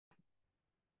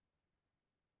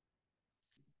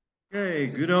Okay,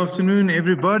 good afternoon,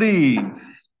 everybody.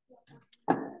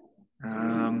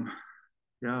 Yeah,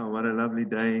 what a lovely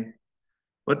day.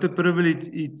 What a privilege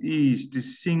it is to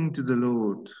sing to the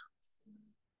Lord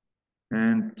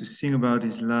and to sing about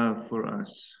His love for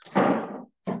us.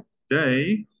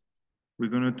 Today, we're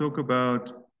going to talk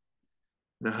about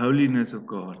the holiness of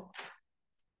God.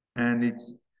 And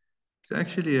it's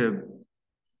actually a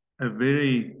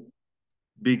very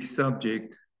big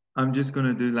subject. I'm just going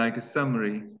to do like a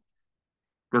summary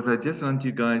because I just want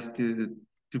you guys to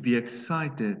be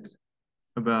excited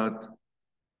about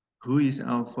who is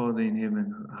our Father in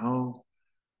heaven, how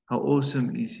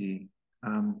awesome is He?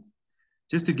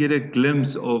 Just to get a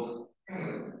glimpse of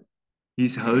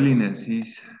His holiness,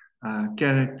 His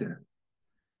character.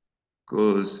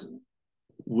 Because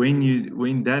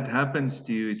when that happens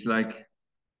to you, it's like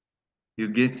you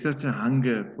get such a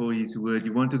hunger for His word.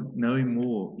 You want to know Him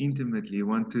more intimately.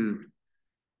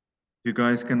 You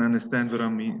guys can understand what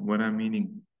I'm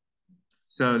meaning.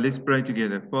 So let's pray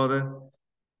together. Father,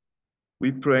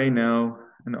 we pray now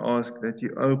and ask that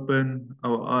you open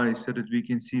our eyes so that we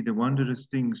can see the wondrous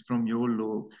things from your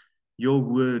law, your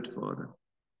word, Father.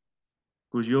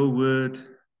 Because your word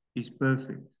is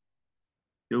perfect.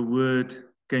 Your word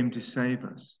came to save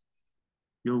us.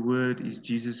 Your word is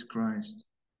Jesus Christ,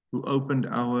 who opened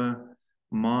our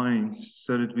minds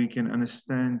so that we can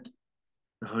understand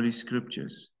the Holy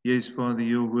Scriptures. Yes, Father,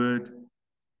 your word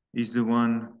is the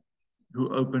one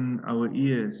who opened our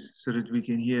ears so that we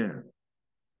can hear.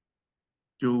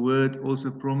 Your word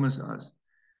also promised us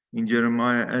in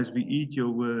Jeremiah, as we eat your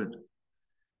word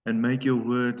and make your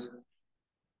word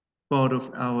part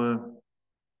of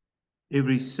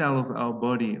every cell of our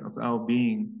body, of our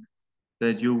being,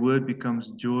 that your word becomes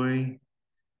joy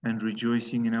and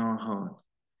rejoicing in our heart.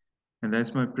 And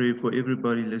that's my prayer for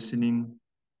everybody listening.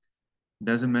 It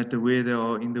doesn't matter where they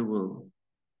are in the world.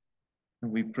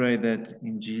 And we pray that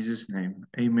in Jesus' name.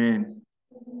 Amen.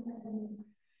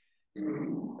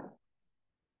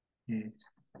 Yes.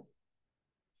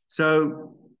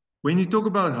 So when you talk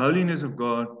about holiness of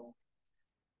God,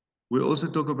 we also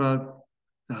talk about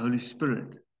the Holy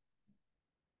Spirit.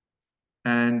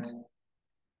 And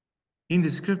in the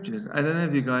scriptures, I don't know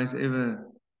if you guys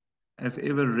have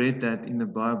ever read that in the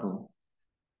Bible,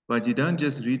 but you don't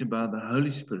just read about the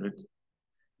Holy Spirit.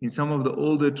 In some of the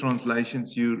older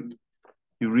translations, you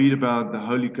read about the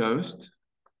Holy Ghost,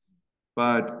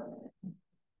 but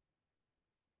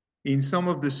in some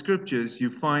of the scriptures, you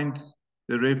find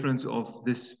the reference of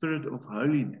the Spirit of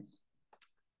holiness.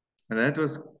 And that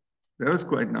was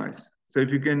quite nice. So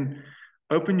if you can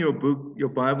open your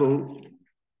Bible,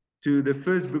 to the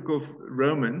first book of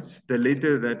Romans, the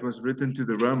letter that was written to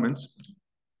the Romans,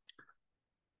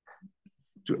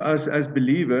 to us as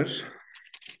believers.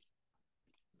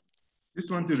 Just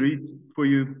want to read for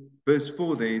you verse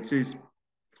 4 there. It says,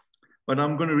 but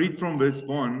I'm going to read from verse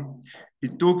 1.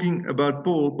 He's talking about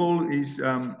Paul. Paul is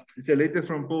it's a letter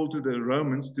from Paul to the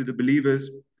Romans, to the believers.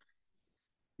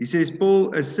 He says,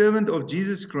 Paul, a servant of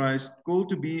Jesus Christ, called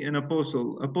to be an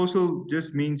apostle. Apostle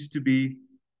just means to be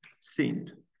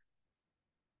sent.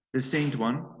 The sent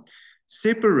one.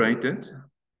 Separated.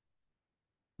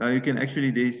 Now you can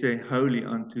actually there say holy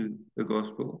unto the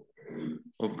gospel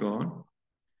of God,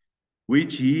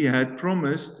 which he had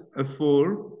promised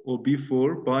afore or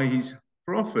before by his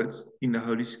prophets in the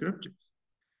Holy Scriptures,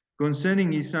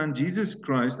 concerning his Son Jesus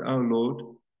Christ our Lord,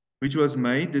 which was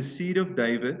made the seed of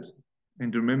David.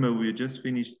 And remember, we just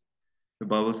finished the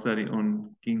Bible study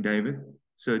on King David.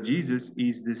 So Jesus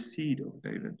is the seed of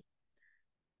David,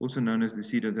 also known as the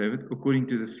seed of David, according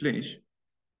to the flesh,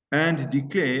 and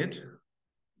declared,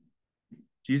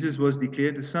 Jesus was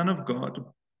declared the Son of God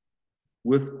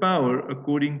with power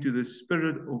according to the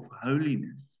Spirit of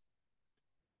holiness.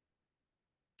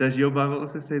 Does your Bible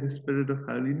also say the Spirit of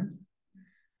holiness?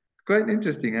 It's quite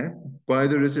interesting, eh? By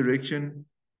the resurrection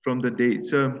from the dead.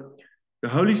 So the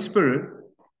Holy Spirit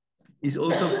is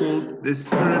also called the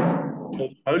Spirit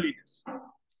of holiness.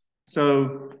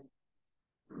 So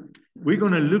we're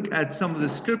going to look at some of the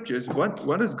scriptures.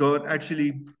 What does God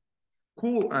actually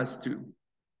call us to?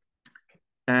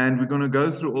 And we're going to go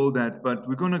through all that, but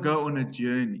we're going to go on a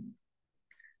journey.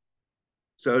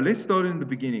 So let's start in the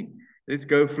beginning. Let's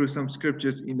go through some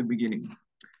scriptures in the beginning.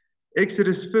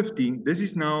 Exodus 15, this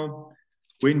is now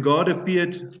when God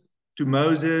appeared to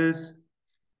Moses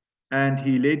and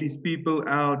he led his people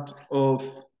out of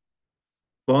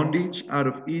bondage, out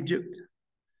of Egypt.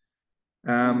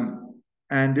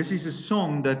 And this is a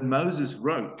song that Moses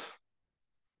wrote,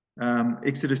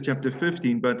 Exodus chapter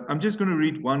 15. But I'm just going to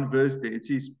read one verse there. It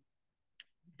says,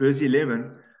 verse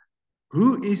 11,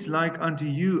 who is like unto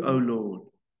you, O Lord,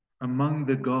 among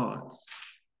the gods.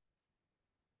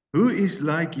 Who is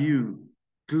like you,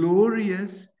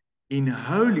 glorious in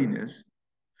holiness,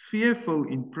 fearful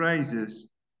in praises,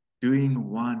 doing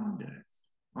wonders?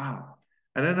 Wow.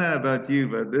 I don't know about you,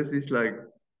 but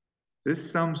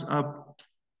this sums up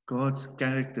God's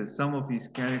character, some of his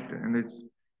character, and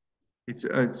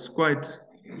it's quite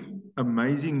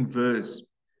amazing verse.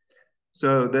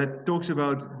 So that talks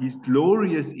about he's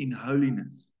glorious in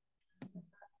holiness.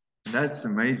 That's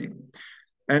amazing.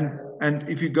 And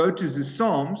if you go to the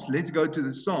Psalms, let's go to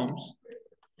the Psalms.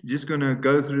 Just gonna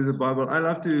go through the Bible. I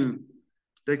love to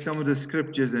take some of the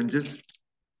scriptures and just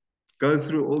go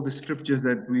through all the scriptures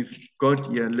that we've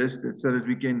got here listed so that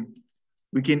we can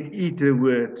eat the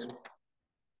word.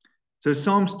 So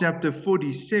Psalms chapter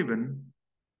 47,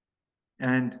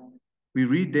 and we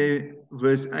read there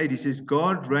verse 8. It says,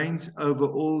 God reigns over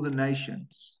all the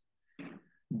nations.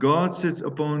 God sits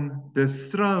upon the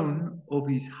throne of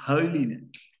his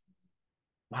holiness.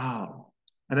 Wow.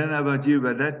 I don't know about you,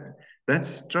 but that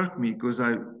struck me because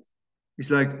it's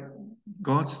like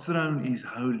God's throne is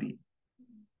holy.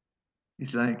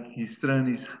 It's like his throne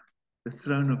is the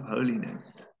throne of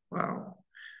holiness. Wow.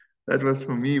 That was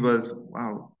for me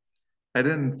wow. I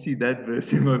didn't see that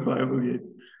verse in my Bible yet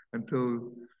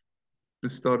until I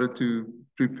started to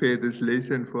prepare this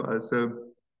lesson for us.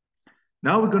 So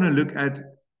now we're going to look at,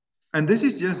 and this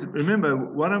is just, remember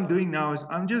what I'm doing now is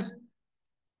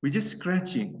we're just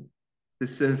scratching the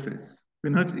surface.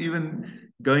 We're not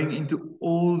even going into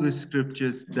all the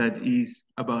scriptures that is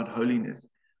about holiness.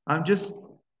 I'm just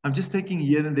taking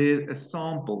here and there a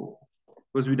sample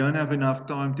because we don't have enough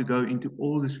time to go into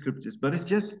all the scriptures. But it's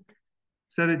just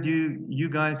so that you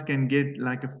guys can get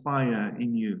like a fire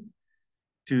in you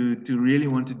to really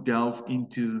want to delve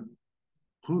into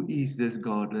who is this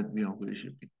God that we are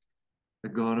worshiping. The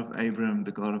God of Abraham,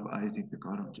 the God of Isaac, the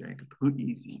God of Jacob. Who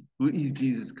is he? Who is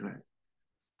Jesus Christ?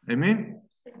 Amen?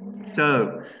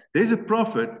 So, there's a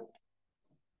prophet.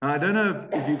 I don't know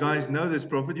if you guys know this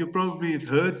prophet. You probably have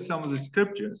heard some of the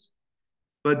scriptures.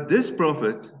 But this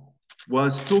prophet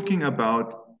was talking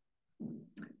about,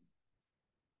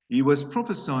 he was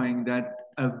prophesying that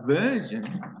a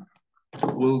virgin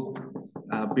will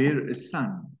bear a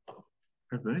son.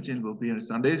 A virgin will bear a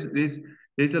son.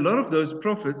 There's a lot of those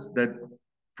prophets that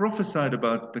prophesied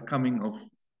about the coming of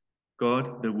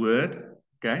God, the Word,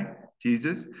 okay,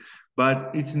 Jesus,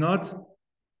 but it's not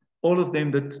all of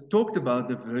them that talked about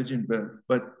the virgin birth.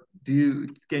 But do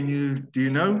you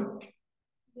know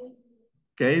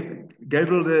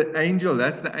Gabriel the angel?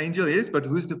 That's the angel, yes, but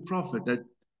who's the prophet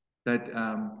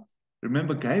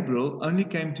remember Gabriel only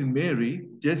came to Mary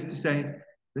just to say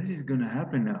this is going to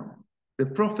happen now. The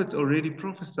prophets already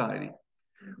prophesied it.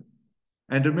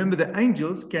 And remember, the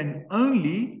angels can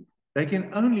only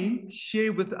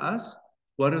share with us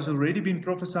what has already been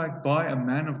prophesied by a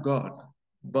man of God,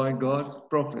 by God's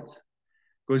prophets.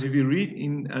 Because if you read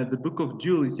in the book of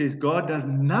Joel, it says God does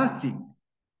nothing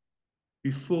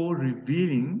before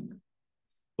revealing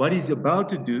what he's about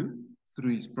to do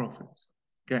through his prophets.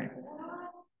 Okay,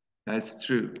 that's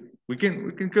true. We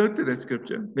can go to the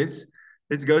scripture. Let's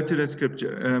go to the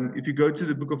scripture. If you go to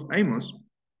the book of Amos,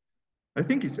 I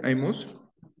think it's Amos.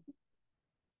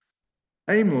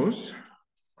 Amos.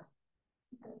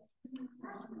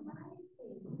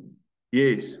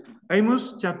 Yes.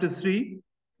 Amos chapter 3,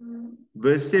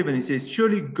 verse 7. It says,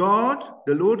 surely God,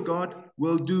 the Lord God,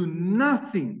 will do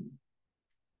nothing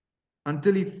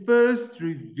until he first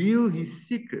reveal his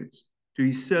secrets to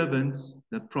his servants,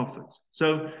 the prophets.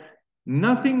 So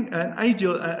nothing,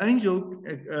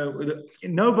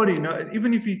 nobody,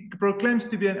 even if he proclaims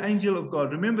to be an angel of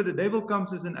God, remember the devil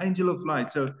comes as an angel of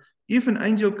light. So if an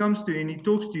angel comes to you and he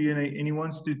talks to you and he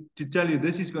wants to tell you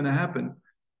this is going to happen,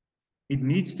 it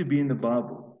needs to be in the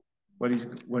Bible, what he's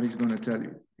going to tell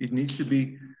you. It needs to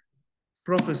be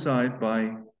prophesied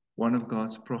by one of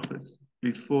God's prophets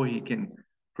before he can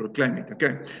proclaim it.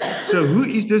 Okay, so who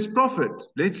is this prophet?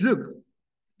 Let's look.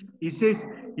 He says,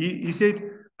 he said,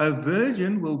 a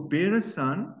virgin will bear a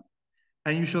son,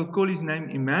 and you shall call his name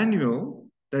Emmanuel.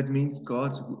 That means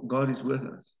God is with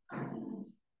us.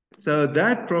 So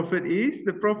that prophet is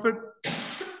the prophet.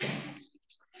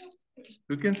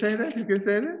 Who can say that? Who can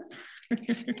say that?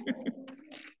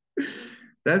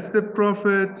 That's the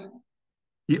prophet.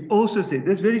 He also said,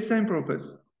 this very same prophet,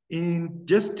 in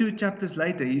just 2 chapters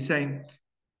later, he's saying,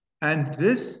 and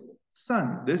this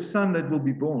son that will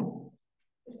be born,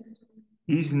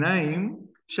 his name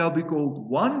shall be called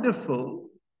Wonderful.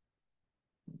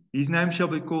 His name shall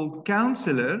be called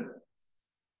Counselor,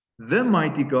 the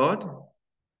Mighty God,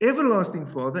 Everlasting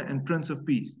Father, and Prince of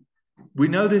Peace. We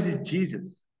know this is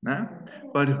Jesus. No?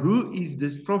 But who is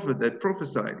this prophet that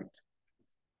prophesied it?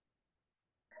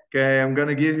 Okay, I'm going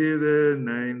to give you the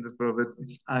name, the prophet.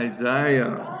 It's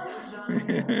Isaiah.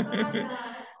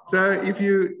 So if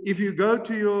you go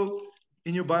to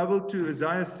in your Bible to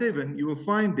Isaiah 7, you will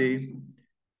find there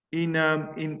in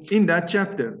that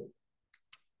chapter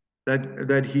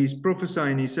that he's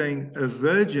prophesying. He's saying a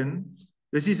virgin.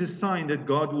 This is a sign that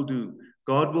God will do.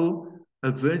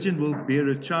 A virgin will bear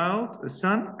a child, a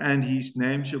son, and his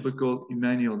name shall be called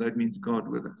Emmanuel. That means God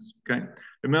with us. Okay.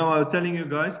 Remember, I was telling you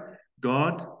guys,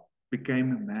 God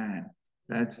became a man.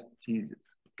 That's Jesus.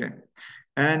 Okay.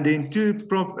 And then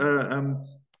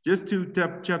just two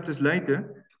chapters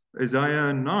later,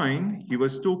 Isaiah 9, he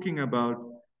was talking about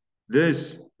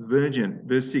this virgin,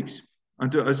 verse 6.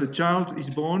 Unto us a child is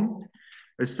born,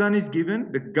 a son is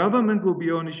given, the government will be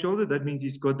on his shoulder. That means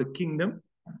he's got the kingdom,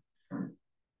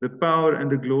 the power and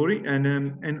the glory,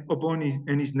 and upon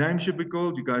his name should be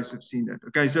called. You guys have seen that.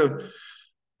 Okay, so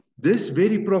this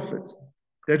very prophet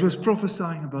that was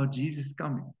prophesying about Jesus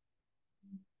coming,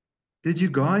 did you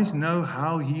guys know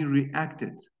how he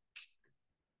reacted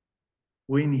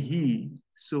when he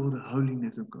saw the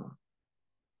holiness of God?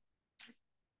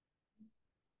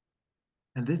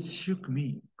 And this shook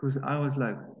me because I was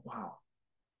like, wow.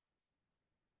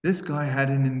 This guy had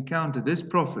an encounter. This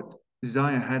prophet,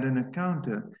 Isaiah, had an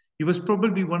encounter. He was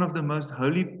probably one of the most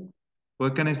holy,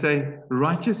 what can I say,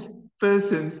 righteous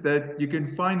persons that you can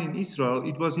find in Israel.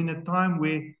 It was in a time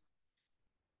where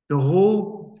the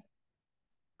whole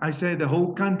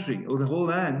country or the whole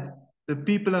land, the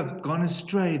people have gone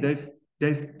astray. They've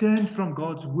turned from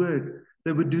God's word.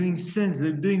 They were doing sins.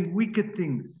 They were doing wicked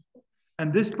things.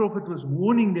 And this prophet was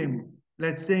warning them,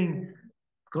 saying,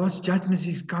 God's judgment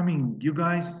is coming. You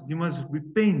guys, you must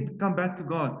repent, come back to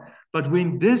God. But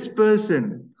when this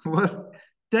person was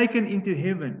taken into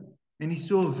heaven and he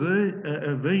saw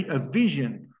a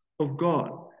vision of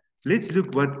God, let's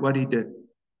look what he did.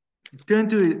 Turn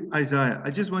to Isaiah.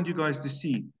 I just want you guys to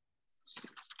see.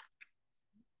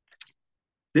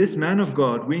 This man of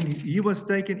God, when he was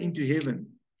taken into heaven,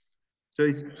 so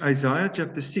it's Isaiah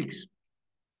chapter 6.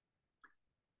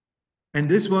 And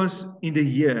this was in the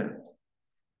year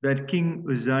that King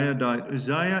Uzziah died.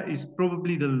 Uzziah is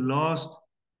probably the last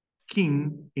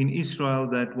king in Israel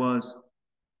that was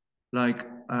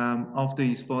after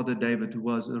his father David, who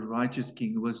was a righteous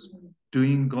king, who was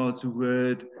doing God's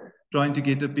word, trying to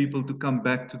get the people to come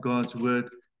back to God's word.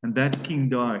 And that king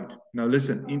died. Now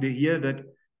listen, in the year that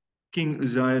King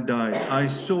Uzziah died, I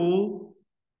saw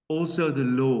also the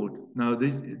Lord. Now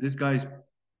this guy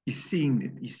is seeing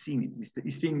it. He's seeing it.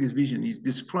 He's seeing this vision. He's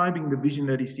describing the vision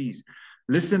that he sees.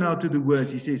 Listen out to the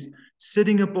words. He says,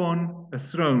 sitting upon a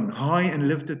throne, high and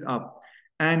lifted up,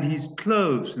 and his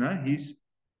clothes,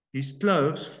 his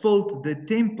clothes filled the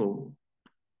temple,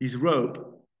 his robe.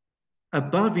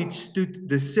 Above it stood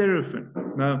the seraphim.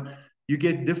 Now, you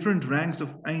get different ranks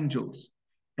of angels.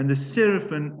 And the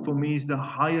seraphim, for me, is the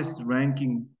highest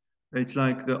ranking. It's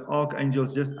like the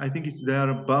archangels, I think they are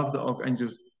above the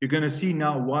archangels. You're going to see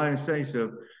now why I say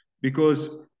so. Because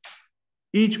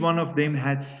each one of them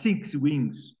had 6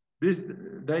 wings.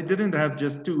 They didn't have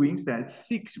just 2 wings, they had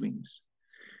 6 wings.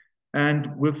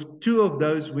 And with 2 of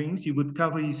those wings, he would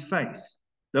cover his face.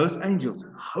 Those angels,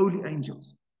 holy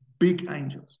angels, big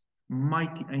angels,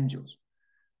 mighty angels.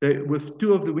 With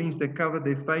 2 of the wings, they covered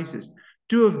their faces.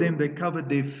 2 of them, they covered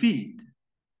their feet.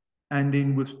 And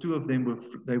then with 2 of them,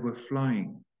 they were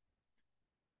flying.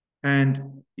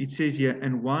 And it says here,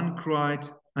 and one cried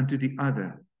unto the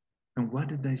other. And what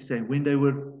did they say? When they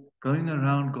were going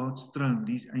around God's throne,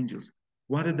 these angels,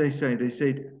 what did they say? They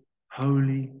said,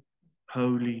 holy,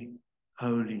 holy,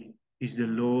 holy is the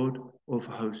Lord of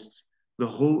hosts. The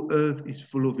whole earth is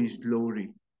full of his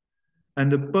glory.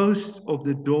 And the posts of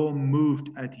the door moved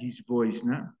at his voice,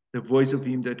 the voice of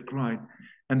him that cried.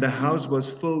 And the house was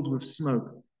filled with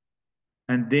smoke.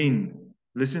 And then,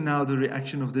 listen now the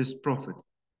reaction of this prophet,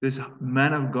 this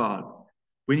man of God.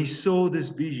 When he saw this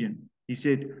vision, he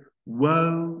said,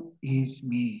 woe is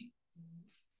me.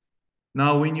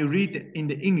 Now, when you read in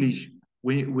the English,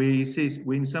 where it says,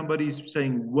 when somebody is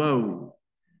saying woe,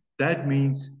 that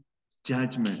means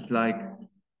judgment.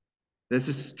 That's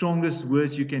the strongest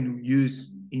words you can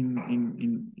use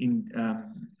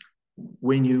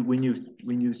when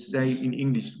you say in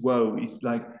English, woe. It's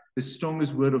like the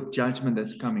strongest word of judgment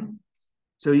that's coming.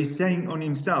 So he's saying on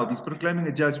himself, he's proclaiming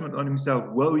a judgment on himself.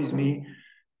 Woe is me,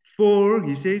 for,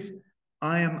 he says,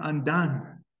 I am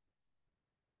undone,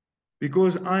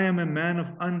 because I am a man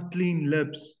of unclean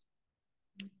lips.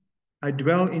 I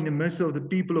dwell in the midst of the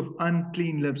people of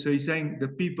unclean lips. So he's saying the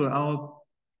people, our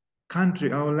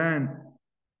country, our land.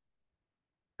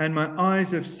 and my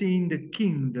eyes have seen the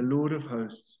King, the Lord of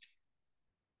hosts.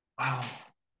 Wow.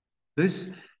 This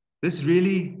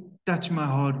really touched my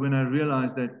heart when I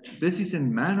realized that this is a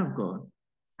man of God,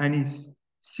 and he's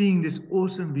seeing this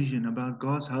awesome vision about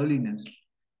God's holiness,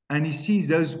 and he sees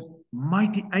those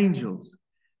mighty angels,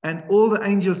 and all the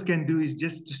angels can do is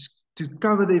just to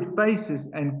cover their faces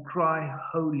and cry,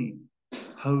 holy,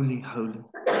 holy, holy.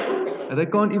 And they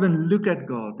can't even look at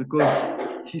God because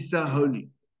he's so holy.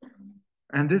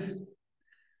 And this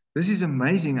is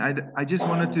amazing. I just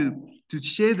wanted to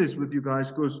share this with you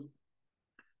guys, because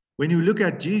when you look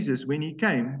at Jesus, when he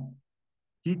came,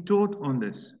 he taught on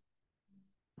this.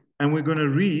 And we're going to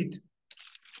read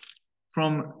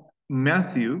from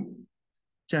Matthew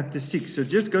chapter 6. So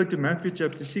just go to Matthew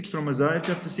chapter 6, from Isaiah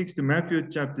chapter 6 to Matthew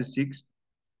chapter 6.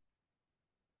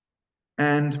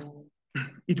 And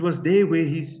it was there where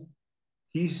his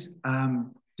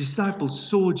disciples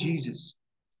saw Jesus,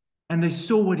 and they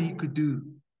saw what he could do.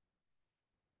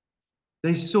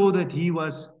 They saw that he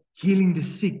was healing the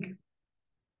sick.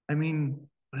 I mean,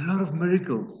 a lot of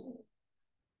miracles.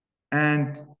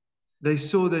 And they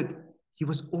saw that he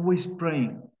was always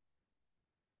praying.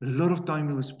 A lot of time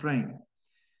he was praying.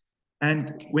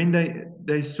 And when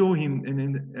they saw him,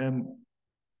 and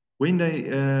when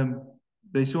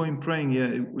they saw him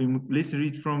praying, let's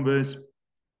read from verse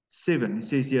 7. It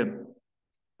says here,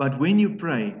 but when you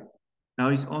pray, now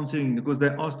he's answering, because they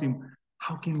asked him,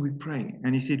 how can we pray?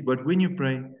 And he said, but when you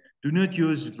pray, do not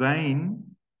use vain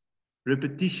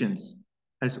repetitions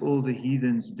as all the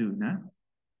heathens do, no?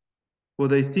 For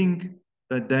they think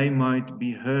that they might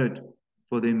be heard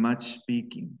for their much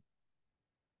speaking.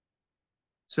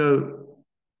 So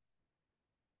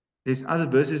there's other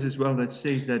verses as well that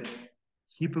says that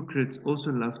hypocrites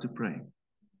also love to pray.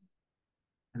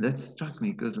 And that struck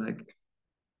me, because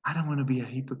I don't want to be a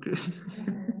hypocrite.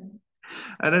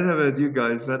 I don't know about you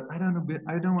guys, but I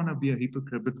don't want to be a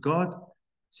hypocrite. But God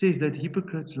says that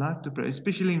hypocrites love to pray,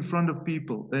 especially in front of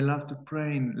people. They love to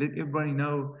pray and let everybody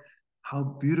know how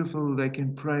beautiful they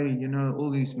can pray, all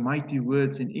these mighty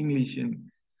words in English.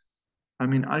 And I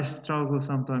mean, I struggle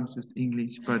sometimes with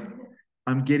English, but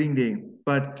I'm getting there.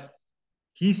 But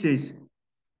he says,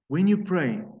 when you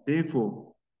pray,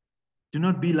 therefore, do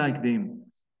not be like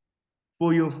them,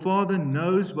 for your Father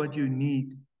knows what you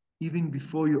need even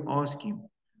before you ask him.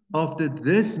 After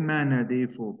this manner,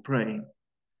 therefore, pray,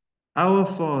 our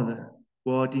Father,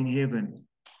 who art in heaven,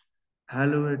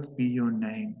 hallowed be your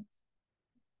name.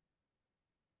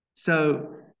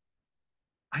 So,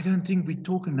 I don't think we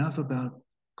talk enough about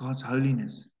God's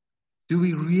holiness. Do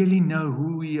we really know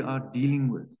who we are dealing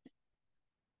with?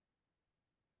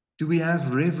 Do we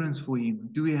have reverence for him?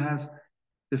 Do we have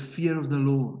the fear of the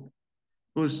Lord?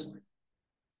 Because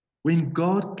when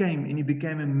God came and he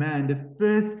became a man, the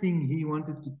first thing he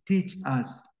wanted to teach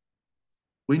us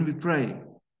when we pray,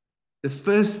 the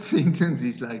first sentence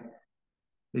is like,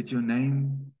 let your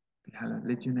name be hallowed.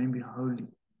 Let your name be holy.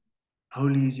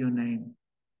 Holy is your name.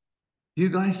 You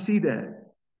guys see that?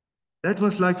 That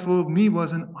was for me,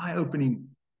 was an eye-opening.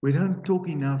 We don't talk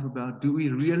enough about, do we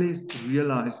really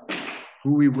realize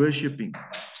who we're worshiping?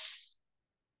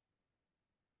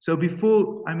 So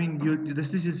before,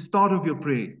 this is the start of your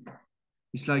prayer.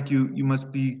 It's like you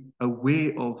must be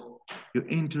aware of you're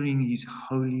entering his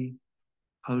holy,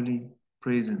 holy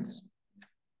presence.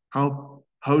 How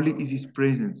holy is his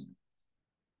presence?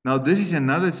 Now, this is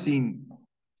another scene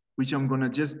which I'm going to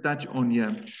just touch on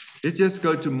here. Let's just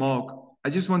go to Mark. I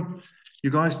just want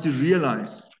you guys to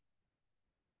realize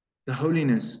the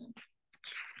holiness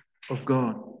of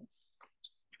God.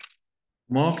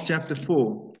 Mark chapter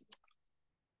 4.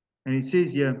 And it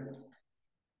says here,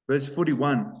 verse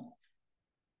 41.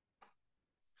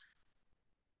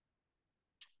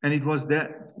 And it was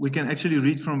that, we can actually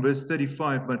read from verse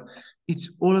 35, but it's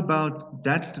all about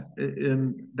that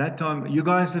that time. You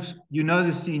guys know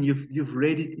the scene, you've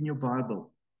read it in your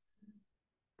Bible.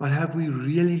 But have we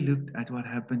really looked at what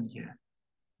happened here?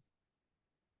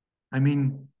 I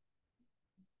mean,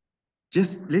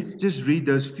 let's just read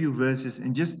those few verses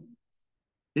and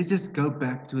let's just go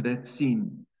back to that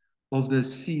scene of the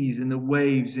seas and the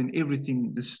waves and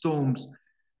everything, the storms.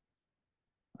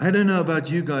 I don't know about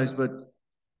you guys, but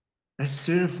that's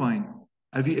terrifying.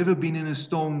 Have you ever been in a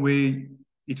storm where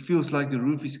it feels like the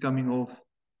roof is coming off?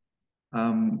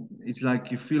 It's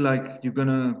like you feel like you're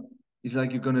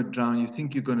gonna drown. You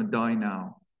think you're gonna die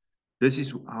now. This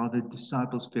is how the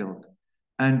disciples felt.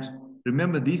 And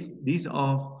remember, these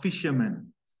are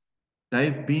fishermen.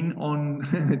 They've been on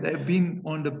they've been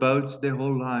on the boats their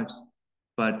whole lives,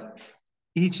 but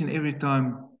each and every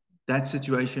time that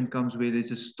situation comes where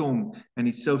there's a storm and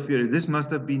it's so furious. This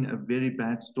must have been a very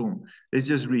bad storm. Let's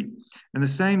just read. And the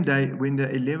same day, when the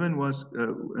 11 was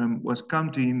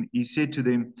come to him, he said to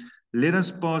them, "Let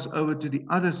us pass over to the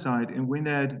other side." And when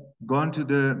they had gone to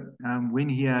the,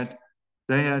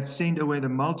 they had sent away the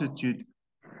multitude,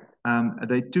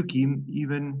 they took him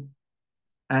even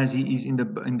as he is in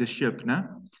the ship,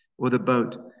 or the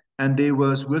boat. And there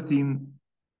was with him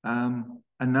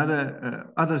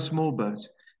other small boats.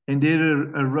 And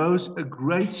there arose a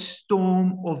great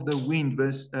storm of the wind,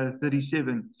 verse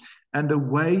 37. And the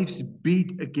waves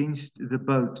beat against the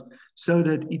boat, so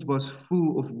that it was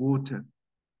full of water.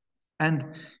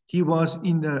 And he was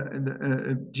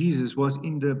Jesus was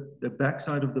in the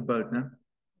backside of the boat.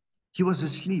 He was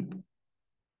asleep.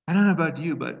 I don't know about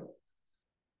you, but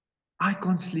I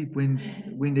can't sleep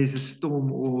when there's a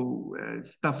storm or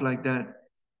stuff like that.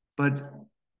 But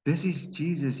this is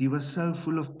Jesus. He was so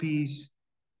full of peace.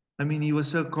 I mean, he was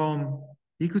so calm.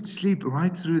 He could sleep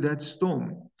right through that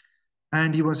storm.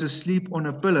 And he was asleep on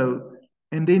a pillow.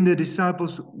 And then the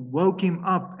disciples woke him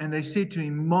up and they said to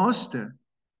him, "Master,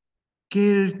 do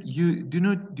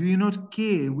you not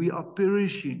care? We are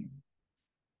perishing."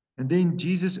 And then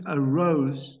Jesus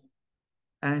arose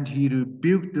and he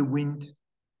rebuked the wind,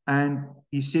 and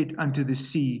he said unto the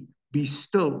sea, "Be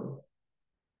still,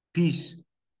 peace."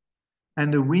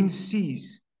 And the wind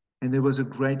ceased, and there was a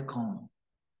great calm.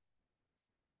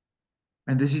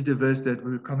 And this is the verse that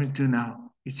we're coming to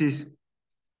now. It says,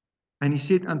 "And he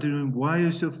said unto them, Why are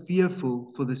you so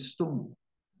fearful for the storm?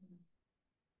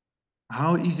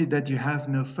 How is it that you have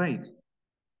no faith?"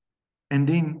 And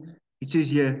then it says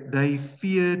here, they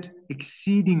feared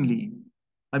exceedingly.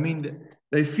 I mean,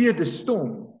 they feared the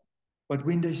storm. But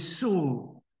when they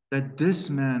saw that this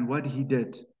man, what he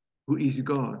did, who is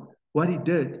God, what he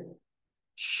did,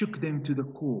 shook them to the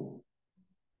core.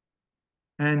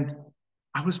 And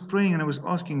I was praying and I was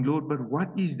asking, Lord, but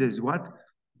what is this?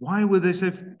 Why were they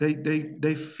so,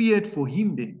 they feared for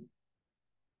him then?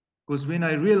 Because when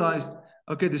I realized,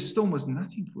 okay, the storm was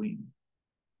nothing for him.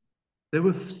 They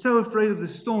were so afraid of the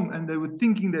storm and they were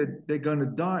thinking that they're going to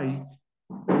die,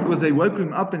 because they woke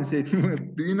him up and said,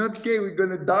 "Do you not care? We're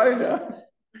going to die now."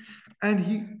 And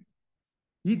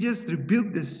he just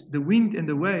rebuked the wind and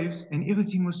the waves, and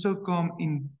everything was so calm.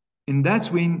 And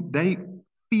that's when they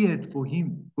feared for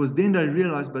him, because then they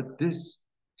realized, but this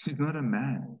is not a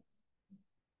man.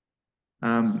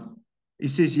 He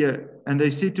says here, and they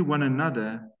said to one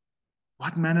another,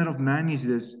 "What manner of man is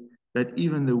this, that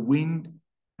even the wind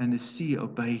and the sea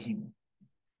obey him?"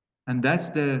 And that's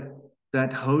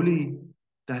that holy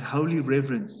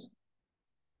reverence,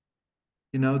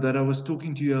 that I was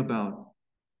talking to you about.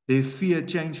 Their fear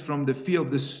changed from the fear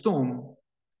of the storm,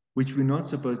 which we're not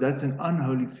supposed, that's an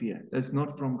unholy fear, that's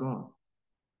not from God,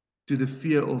 to the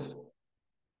fear of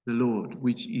the Lord,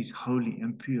 which is holy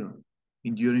and pure,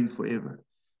 enduring forever.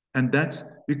 And that's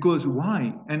because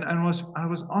why? And I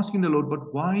was asking the Lord,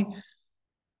 but why?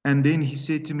 And then he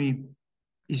said to me,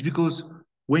 it's because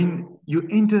when you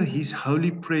enter his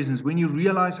holy presence, when you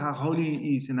realize how holy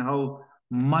he is and how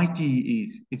mighty he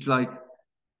is, it's like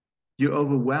you're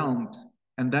overwhelmed.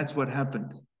 And that's what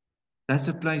happened. That's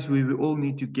a place where we all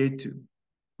need to get to,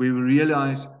 where we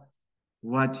realize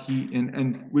what he,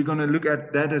 and we're going to look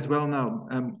at that as well now.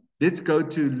 Let's go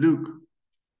to Luke.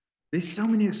 There's so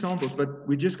many examples, but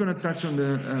we're just going to touch on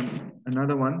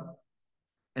another one.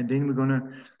 And then we're going to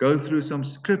go through some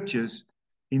scriptures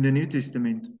in the New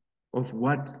Testament of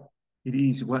what it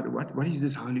is. What is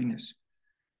this holiness?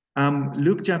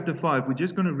 Luke chapter 5. We're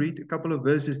just going to read a couple of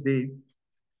verses there.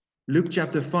 Luke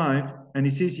chapter 5, and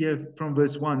it says here from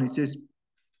verse 1, it says,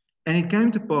 "And it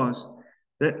came to pass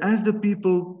that as the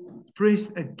people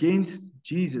pressed against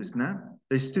Jesus,"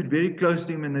 they stood very close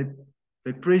to him and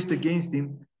they pressed against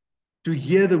him to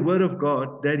hear the word of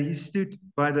God, that he stood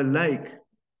by the lake.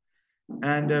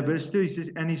 And verse 2, he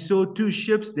says, "And he saw two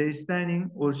ships there standing,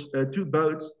 or two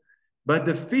boats, but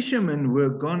the fishermen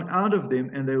were gone out of them,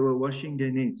 and they were washing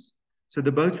their nets." So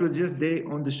the boats were just there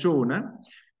on the shore.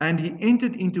 And he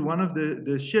entered into one of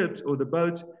the ships or the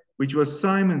boats, which was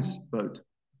Simon's boat.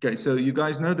 Okay, so you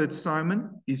guys know that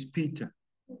Simon is Peter.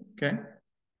 Okay.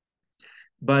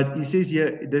 But he says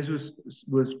here, this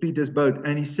was Peter's boat.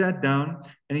 And he sat down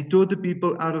and he taught the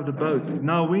people out of the boat.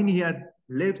 Now, when he had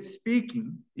left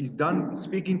speaking, he's done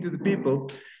speaking to the people,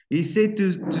 he said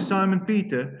to Simon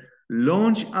Peter,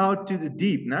 "Launch out to the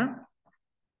deep."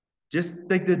 Just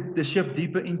take the ship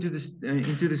deeper into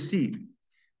the sea.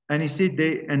 And he said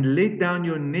there, "And let down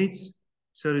your nets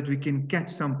so that we can catch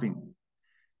something."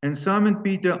 And Simon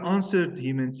Peter answered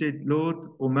him and said, "Lord,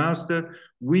 or Master,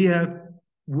 we have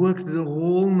worked the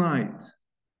whole night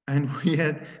And we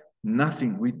had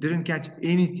nothing. We didn't catch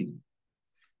anything.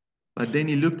 But then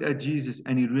he looked at Jesus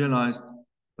and he realized,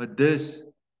 but this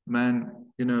man,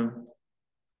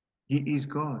 he is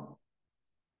God.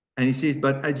 And he says,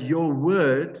 but at your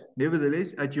word,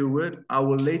 nevertheless, at your word, I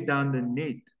will lay down the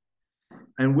net.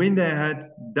 And when they had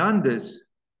done this,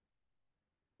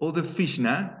 all the fish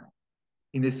now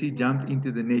in the sea jumped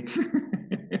into the net.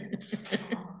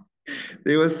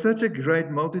 There was such a great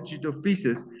multitude of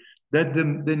fishes that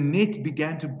the net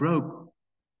began to break.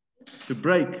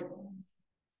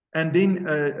 And then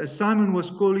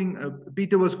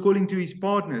Peter was calling to his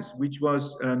partners, which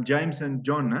was James and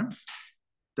John,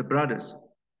 the brothers.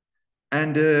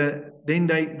 And then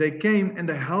they came and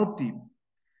they helped him.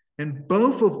 And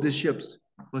both of the ships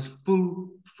was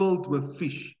filled with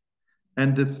fish.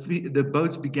 And the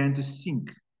boats began to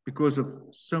sink because of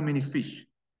so many fish.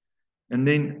 And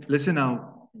then, listen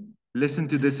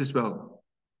to this as well.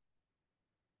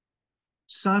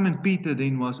 Simon Peter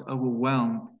then was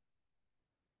overwhelmed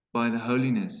by the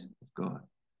holiness of God.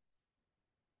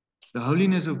 The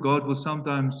holiness of God will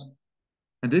sometimes,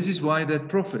 and this is why that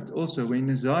prophet also, when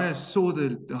Isaiah saw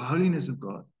the holiness of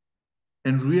God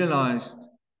and realized,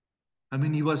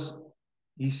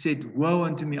 he said, woe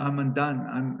unto me, I'm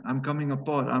undone, I'm coming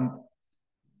apart,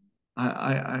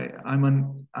 I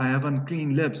have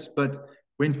unclean lips. But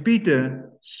when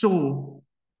Peter saw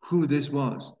who this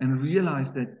was and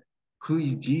realized that who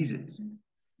is Jesus,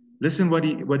 listen what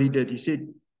he did. He said,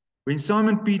 when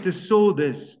Simon Peter saw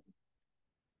this,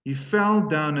 he fell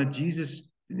down at Jesus'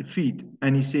 feet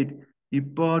and he said,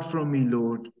 depart from me,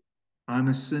 Lord, I'm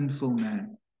a sinful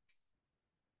man.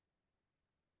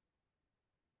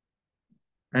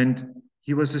 And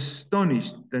he was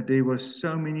astonished that there were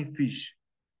so many fish.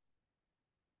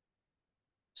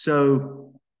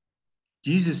 So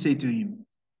Jesus said to him,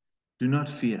 do not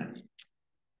fear.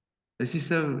 This is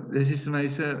so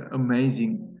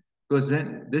amazing, because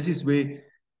then this is where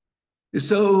you're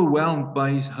so overwhelmed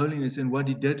by his holiness and what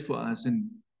he did for us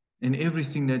and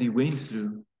everything that he went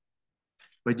through.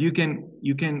 But you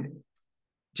can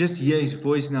just hear his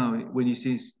voice now when he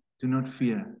says, do not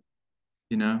fear.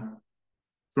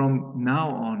 From now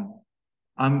on,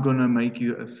 I'm going to make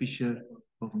you a fisher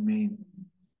of men.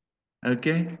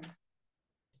 Okay?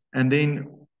 And then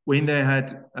when they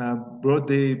had brought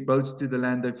their boats to the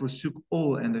land, they forsook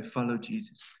all and they followed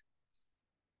Jesus.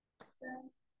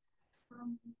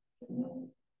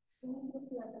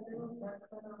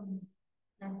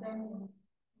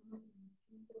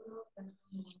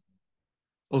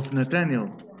 Of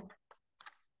Nathaniel.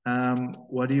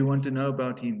 What do you want to know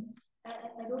about him? I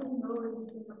don't know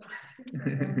anything about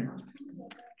him.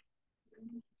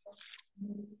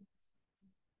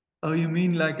 Oh, you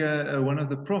mean like one of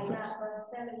the prophets?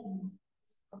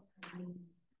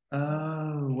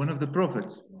 Oh, one of the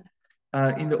prophets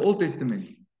in the Old Testament.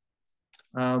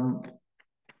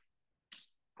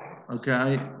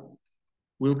 Okay,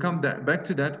 we'll come back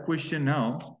to that question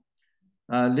now.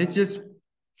 Let's just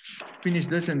finish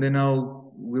this and then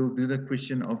we'll do that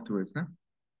question afterwards. No?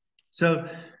 So,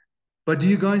 but do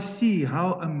you guys see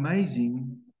how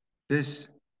amazing this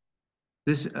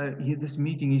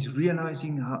meeting is?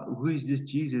 Realizing who is this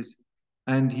Jesus,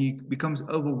 and he becomes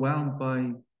overwhelmed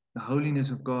by the holiness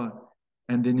of God,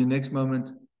 and then the next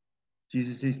moment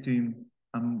Jesus says to him,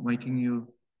 I'm making you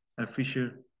a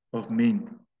fisher of men.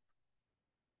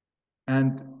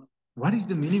 And what is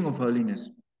the meaning of holiness?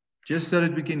 Just so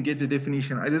that we can get the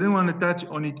definition. I didn't want to touch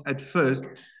on it at first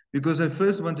because I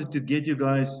first wanted to get you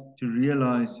guys to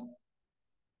realize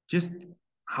just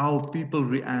how people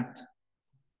react.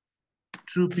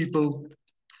 True people,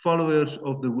 followers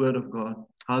of the word of God,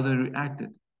 how they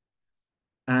reacted.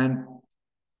 And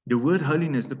the word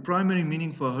holiness, the primary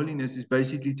meaning for holiness is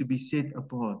basically to be set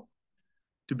apart,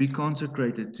 to be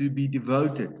consecrated, to be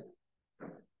devoted,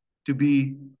 to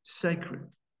be sacred.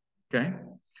 Okay?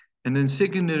 And then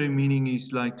secondary meaning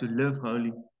is like to live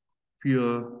holy,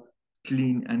 pure,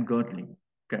 clean, and godly.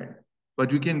 Okay.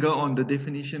 But we can go on. The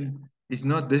definition is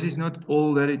not, this is not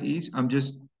all that it is. I'm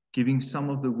just giving some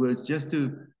of the words just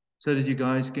so that you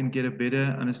guys can get a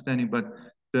better understanding. But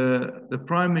the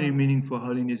primary meaning for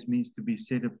holiness means to be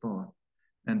set apart.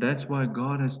 And that's why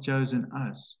God has chosen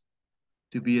us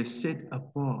to be a set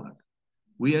apart.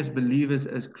 We as believers,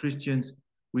 as Christians,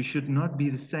 we should not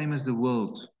be the same as the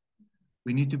world.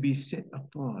 We need to be set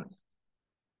apart.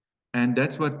 And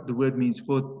that's what the word means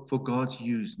for God's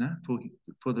use, no?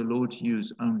 For the Lord's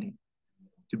use only,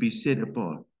 to be set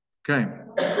apart. Okay.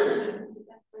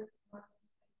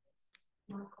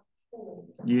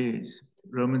 Yes,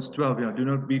 Romans 12. Yeah, do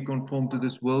not be conformed to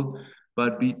this world,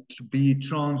 but to be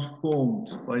transformed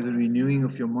by the renewing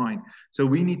of your mind. So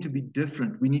we need to be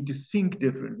different. We need to think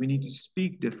different. We need to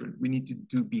speak different. We need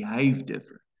to behave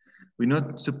different. We're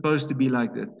not supposed to be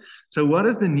like that. So what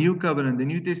does the New Covenant, the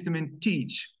New Testament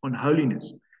teach on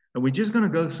holiness? And we're just going to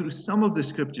go through some of the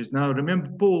scriptures. Now, remember,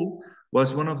 Paul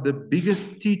was one of the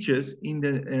biggest teachers in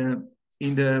the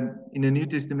New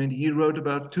Testament. He wrote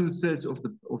about 2/3 of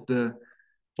the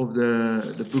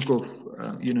book of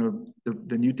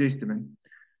the New Testament.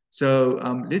 So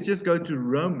let's just go to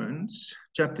Romans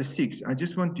chapter 6. I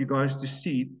just want you guys to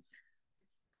see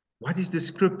what is the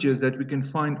scriptures that we can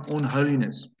find on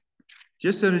holiness.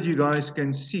 Just so that you guys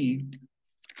can see,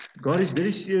 God is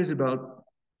very serious about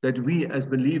that we as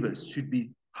believers should be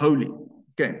holy.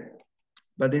 Okay.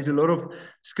 But there's a lot of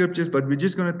scriptures, but we're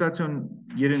just going to touch on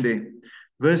here and there.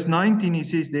 Verse 19, he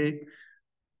says there,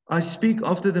 I speak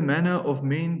after the manner of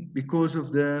men because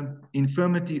of the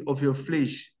infirmity of your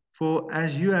flesh. For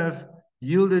as you have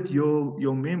yielded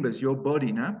your members, your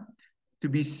body, to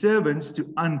be servants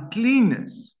to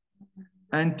uncleanness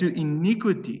and to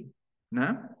iniquity,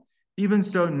 even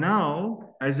so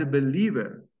now, as a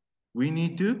believer, we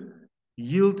need to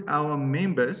yield our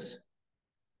members,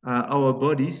 our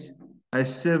bodies,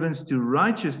 as servants to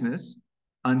righteousness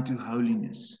unto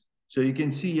holiness. So you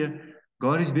can see here,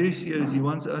 God is very serious. He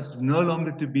wants us no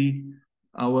longer to be,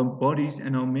 our bodies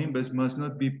and our members must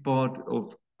not be part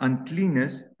of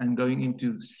uncleanness and going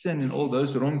into sin and all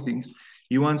those wrong things.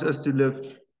 He wants us to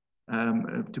live,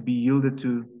 to be yielded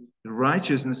to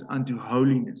righteousness unto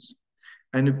holiness.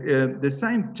 And the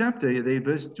same chapter, there,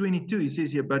 verse 22, he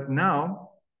says here, but now,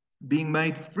 being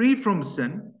made free from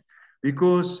sin,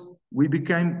 because we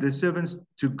became the servants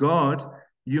to God,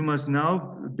 you must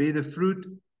now bear the fruit,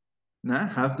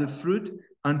 have the fruit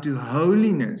unto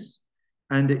holiness,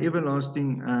 and the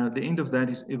everlasting, the end of that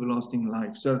is everlasting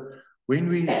life. So when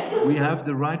we have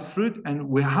the right fruit,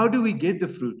 and how do we get the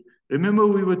fruit? Remember,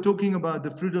 we were talking about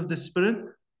the fruit of the Spirit.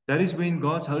 That is when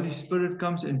God's Holy Spirit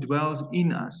comes and dwells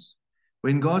in us.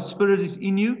 When God's Spirit is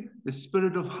in you, the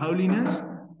Spirit of holiness,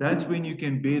 that's when you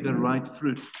can bear the right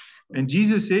fruit. And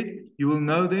Jesus said, you will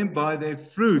know them by their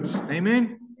fruits.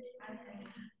 Amen?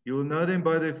 You will know them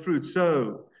by their fruits.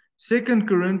 So, 2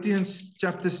 Corinthians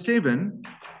chapter 7,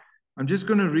 I'm just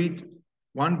going to read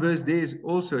one verse there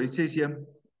also. It says here,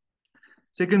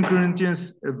 2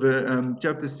 Corinthians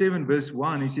chapter 7, verse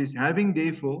 1, it says, having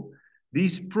therefore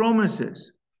these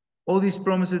promises, all these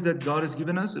promises that God has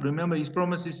given us, remember his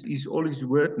promises is all his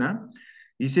word now.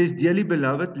 He says, dearly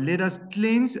beloved, let us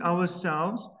cleanse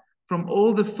ourselves from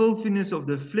all the filthiness of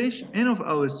the flesh and of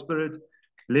our spirit.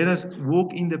 Let us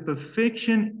walk in the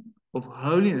perfection of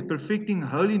holiness, perfecting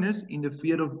holiness in the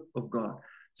fear of God.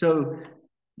 So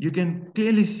you can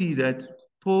clearly see that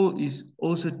Paul is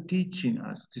also teaching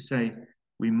us to say,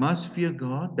 we must fear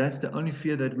God. That's the only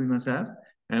fear that we must have.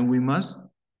 And we must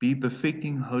be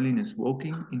perfecting holiness,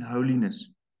 walking in holiness.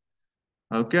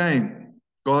 Okay,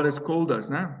 God has called us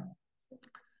now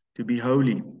to be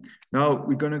holy. Now,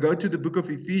 we're going to go to the book of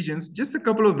Ephesians, just a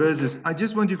couple of verses. I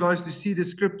just want you guys to see the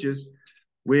scriptures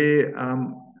where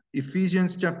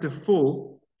Ephesians chapter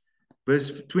 4,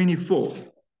 verse 24.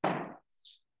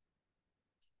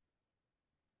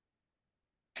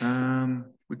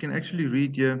 We can actually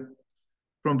read here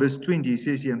from verse 20. It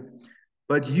says here,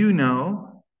 but you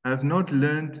now have not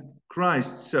learned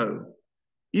Christ so.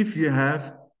 If you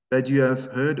have, that you have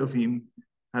heard of him,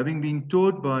 having been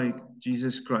taught by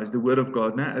Jesus Christ, the word of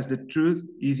God, now as the truth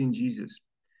is in Jesus,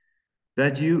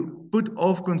 that you put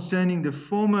off concerning the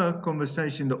former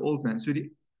conversation, the old man. So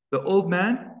the old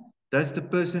man, that's the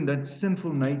person, that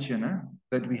sinful nature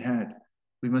that we had.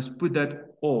 We must put that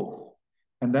off.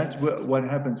 And that's what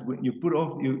happens. When you put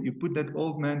off, you put that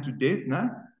old man to death,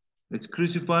 it's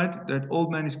crucified. That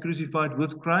old man is crucified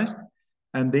with Christ.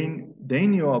 And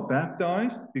then you are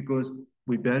baptized, because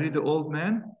we bury the old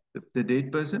man, the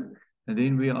dead person, and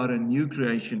then we are a new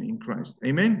creation in Christ.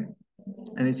 Amen.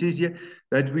 And it says here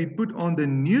that we put on the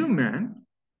new man,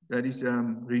 that is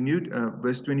renewed,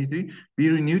 verse 23, be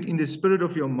renewed in the spirit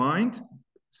of your mind,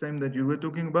 same that you were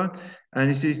talking about. And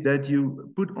it says that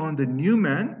you put on the new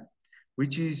man,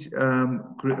 which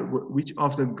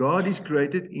after God is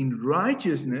created in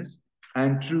righteousness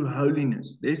and true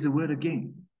holiness. There's the word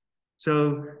again.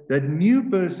 So that new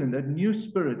person, that new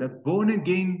spirit, that born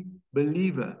again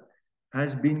believer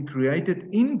has been created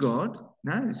in God.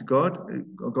 Now it's God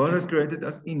has created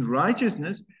us in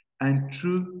righteousness and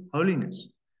true holiness.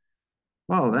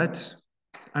 Wow,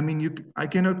 I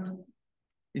cannot,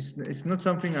 it's not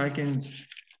something I can,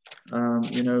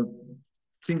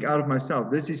 think out of myself.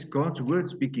 This is God's word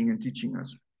speaking and teaching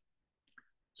us.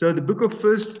 So the book of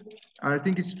I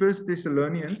think it's First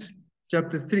Thessalonians,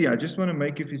 chapter 3. I just want to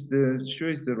make if it's sure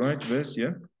it's the right verse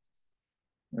here.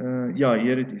 Yeah,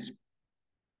 here it is.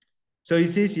 So he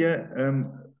says here,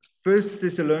 First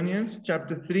Thessalonians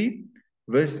chapter 3,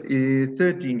 verse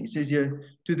 13. He says here,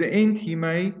 to the end he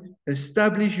may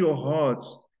establish your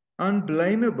hearts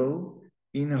unblameable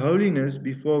in holiness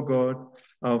before God,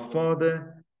 our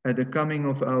Father, at the coming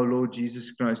of our Lord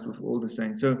Jesus Christ with all the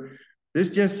saints. So this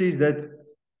just says that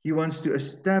he wants to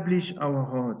establish our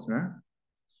hearts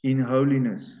in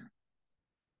holiness,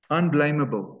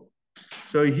 unblameable.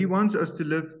 So he wants us to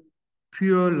live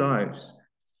pure lives.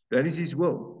 That is his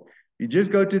will. You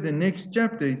just go to the next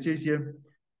chapter. It says here,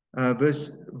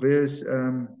 verse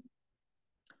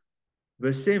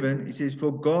 7, it says,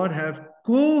 for God have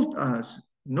called us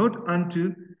not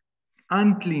unto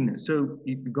uncleanness. So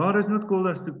God has not called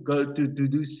us to go to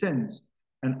do sins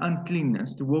and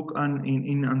uncleanness, to walk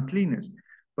in uncleanness.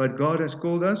 But God has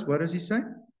called us, what does he say?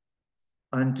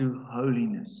 Unto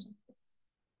holiness.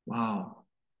 Wow.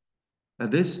 Now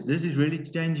this is really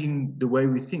changing the way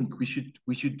we think. We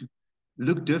should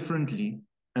look differently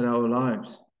at our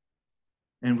lives.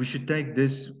 And we should take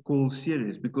this call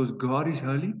serious because God is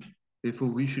holy. Therefore,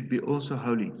 we should be also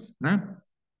holy. No?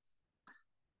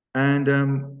 And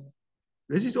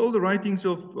this is all the writings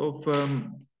of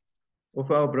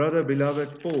our brother,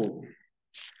 beloved Paul.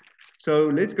 So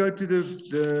let's go to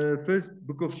the first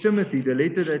book of Timothy, the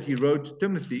letter that he wrote to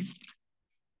Timothy.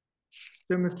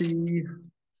 Timothy,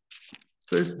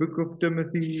 first book of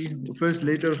Timothy, first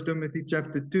letter of Timothy,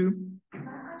 chapter 2.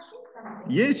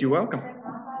 Yes, you're welcome.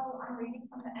 I'm reading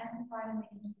from the Amplified and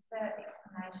the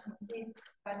explanation. It says,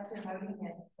 but to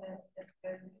holiness, the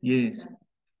first. Yes.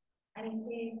 And he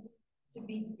says, to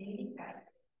be dedicated.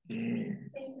 Yes. To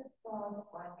be set apart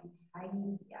by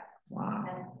behavior. Wow.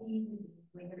 That pleases him,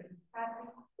 whether in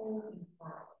public or in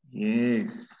private.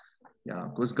 Yes. Yeah,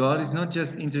 because God is not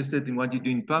just interested in what you do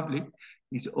in public,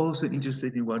 he's also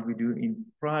interested in what we do in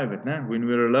private, when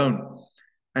we're alone.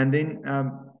 And then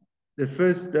the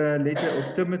first letter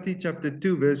of Timothy, chapter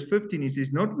 2, verse 15, he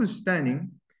says,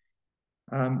 notwithstanding,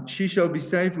 she shall be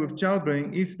saved with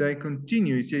childbearing if they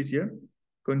continue, it says here,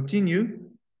 continue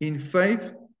in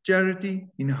faith, charity,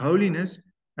 in holiness.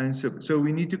 And so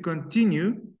we need to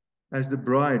continue as the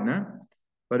bride,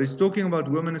 but it's talking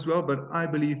about women as well, but I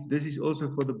believe this is also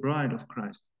for the bride of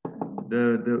Christ.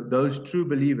 Those true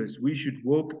believers, we should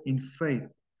walk in faith,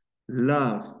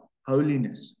 love,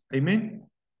 holiness. Amen?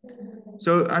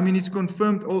 So, I mean, it's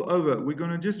confirmed all over. We're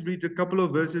going to just read a couple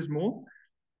of verses more,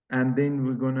 and then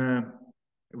we're gonna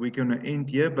end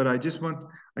here. But I just want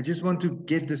to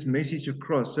get this message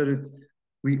across so that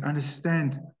we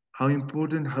understand how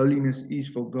important holiness is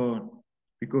for God,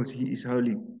 because he is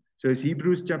holy. So it's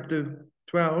Hebrews chapter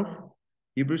 12,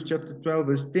 verse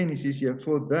 10, it says here,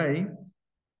 for they,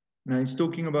 now it's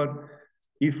talking about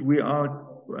if we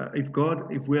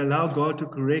allow God to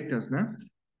correct us,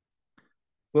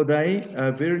 for they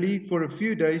verily for a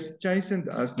few days chastened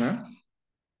us,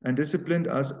 and disciplined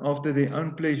us after their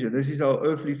own pleasure. This is our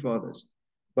earthly fathers.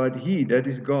 But he, that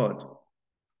is God,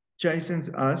 chastens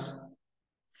us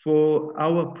for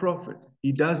our profit.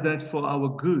 He does that for our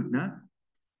good,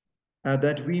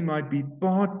 that we might be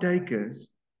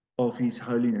partakers of his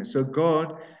holiness. So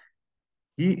God,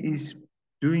 he is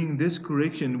doing this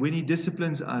correction when he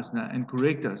disciplines us and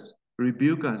correct us,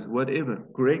 rebuke us, whatever,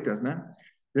 correct us,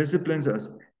 disciplines us.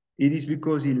 It is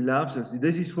because he loves us.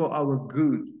 This is for our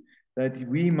good, that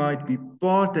we might be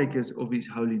partakers of his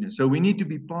holiness. So we need to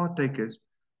be partakers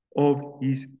of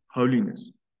his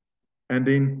holiness. And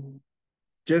then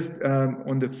just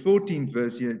on the 14th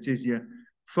verse here, it says here,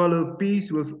 follow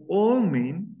peace with all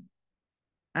men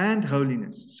and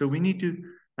holiness. So we need to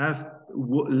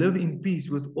live in peace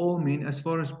with all men as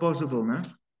far as possible,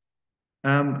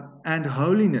 and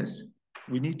holiness.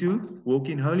 We need to walk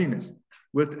in holiness,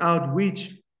 without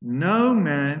which no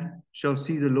man shall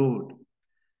see the Lord.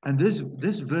 And this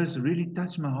verse really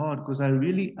touched my heart, because I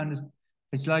really understand.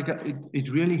 It's like it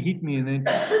really hit me, and then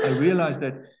I realized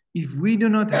that if we do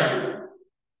not have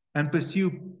and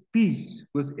pursue peace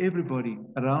with everybody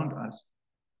around us,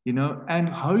 and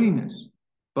holiness,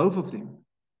 both of them,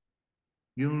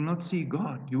 you will not see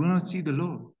God. You will not see the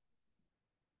Lord.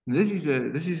 And this is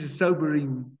a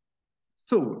sobering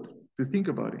thought to think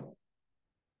about it,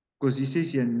 because he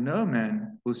says here, no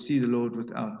man will see the Lord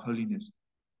without holiness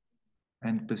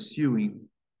and pursuing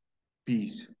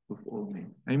peace with all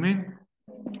men. Amen.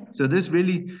 So this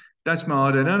really touched my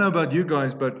heart. I don't know about you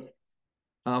guys, but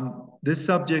this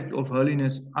subject of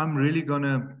holiness, I'm really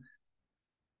gonna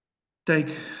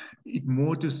take it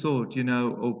more to thought,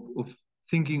 of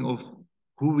thinking of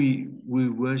who we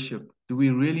worship? Do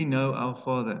we really know our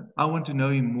Father? I want to know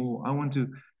him more. I want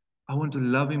to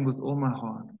love him with all my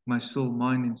heart, my soul,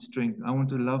 mind, and strength. I want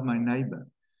to love my neighbor.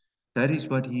 That is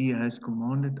what he has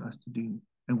commanded us to do.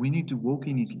 And we need to walk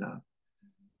in his love.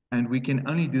 And we can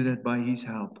only do that by his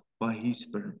help, by his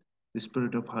Spirit, the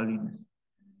Spirit of holiness.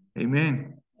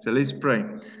 Amen. So let's pray.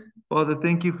 Father,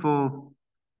 thank you for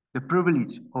the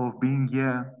privilege of being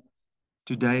here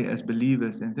today as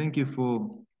believers. And thank you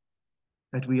for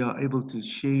that we are able to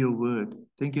share your word.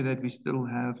 Thank you that we still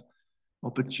have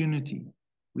opportunity.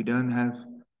 We don't have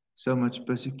so much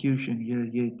persecution here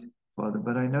yet, Father,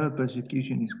 but I know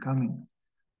persecution is coming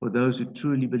for those who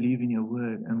truly believe in your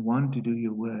word and want to do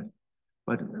your word.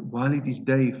 But while it is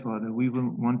day, Father, we will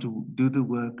want to do the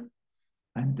work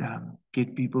and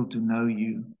get people to know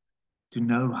you, to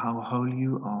know how holy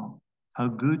you are, how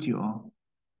good you are,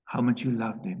 how much you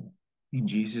love them. In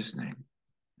Jesus' name,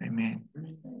 amen.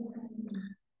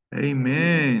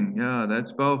 Amen. Yeah,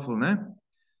 that's powerful, né?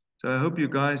 So I hope you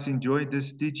guys enjoyed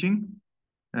this teaching.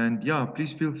 And yeah,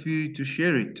 please feel free to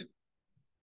share it.